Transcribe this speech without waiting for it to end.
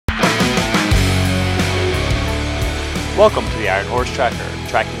Welcome to the Ironhorse Tracker,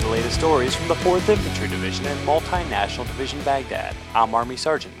 tracking the latest stories from the 4th Infantry Division and Multinational Division Baghdad. I'm Army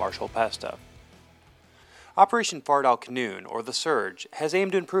Sergeant Marshall Pesta. Operation Fard al-Qanoun, or the Surge, has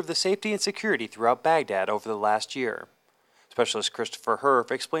aimed to improve the safety and security throughout Baghdad over the last year. Specialist Christopher Herf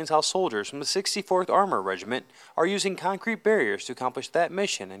explains how soldiers from the 64th Armor Regiment are using concrete barriers to accomplish that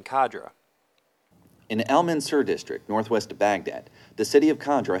mission in Kadra. In Al Mansur district, northwest of Baghdad, the city of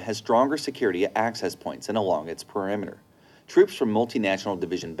Kadra has stronger security access points and along its perimeter. Troops from Multinational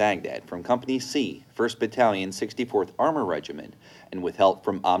Division Baghdad from Company C, 1st Battalion, 64th Armor Regiment, and with help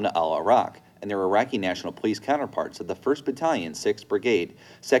from Amna al-Iraq and their Iraqi National Police counterparts of the 1st Battalion, 6th Brigade,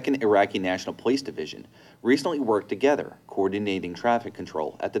 2nd Iraqi National Police Division, recently worked together, coordinating traffic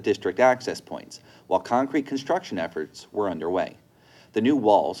control at the district access points, while concrete construction efforts were underway. The new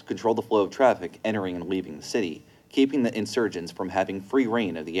walls control the flow of traffic entering and leaving the city, keeping the insurgents from having free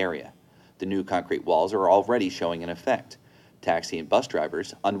reign of the area. The new concrete walls are already showing an effect. Taxi and bus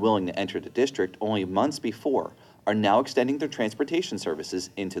drivers, unwilling to enter the district only months before, are now extending their transportation services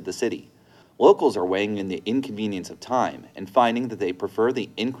into the city. Locals are weighing in the inconvenience of time and finding that they prefer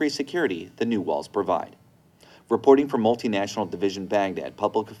the increased security the new walls provide. Reporting from Multinational Division Baghdad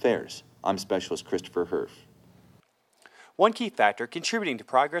Public Affairs, I'm Specialist Christopher Herf. One key factor contributing to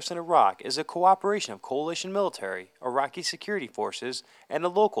progress in Iraq is the cooperation of coalition military, Iraqi security forces, and the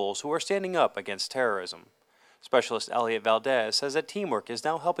locals who are standing up against terrorism. Specialist Elliot Valdez says that teamwork is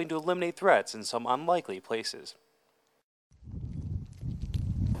now helping to eliminate threats in some unlikely places.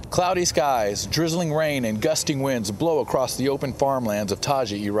 Cloudy skies, drizzling rain, and gusting winds blow across the open farmlands of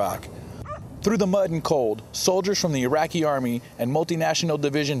Taji, Iraq. Through the mud and cold, soldiers from the Iraqi Army and Multinational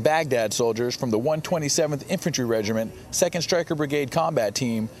Division Baghdad soldiers from the 127th Infantry Regiment, 2nd Striker Brigade Combat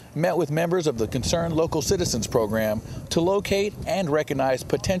Team met with members of the Concerned Local Citizens Program to locate and recognize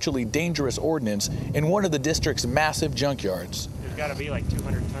potentially dangerous ordnance in one of the district's massive junkyards. There's got to be like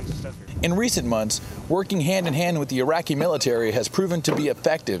 200 tons of stuff here. In recent months, working hand in hand with the Iraqi military has proven to be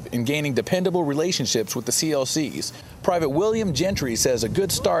effective in gaining dependable relationships with the CLCs. Private William Gentry says a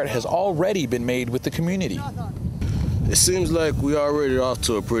good start has already been made with the community. It seems like we already off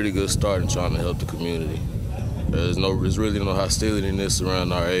to a pretty good start in trying to help the community. There's really no hostility in this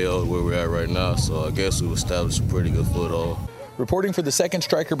around our AO where we're at right now, so I guess we've established a pretty good foothold. Reporting for the 2nd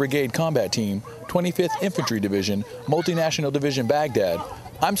Striker Brigade Combat Team, 25th Infantry Division, Multinational Division Baghdad,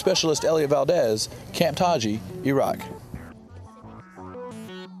 I'm Specialist Elliot Valdez, Camp Taji, Iraq.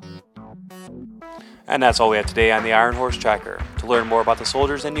 And that's all we have today on the Ironhorse Tracker. To learn more about the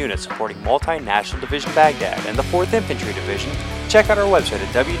soldiers and units supporting Multinational Division Baghdad and the 4th Infantry Division, check out our website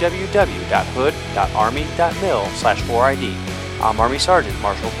at www.hood.army.mil/4ID. I'm Army Sergeant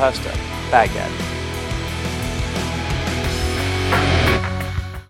Marshall Pesta, Baghdad.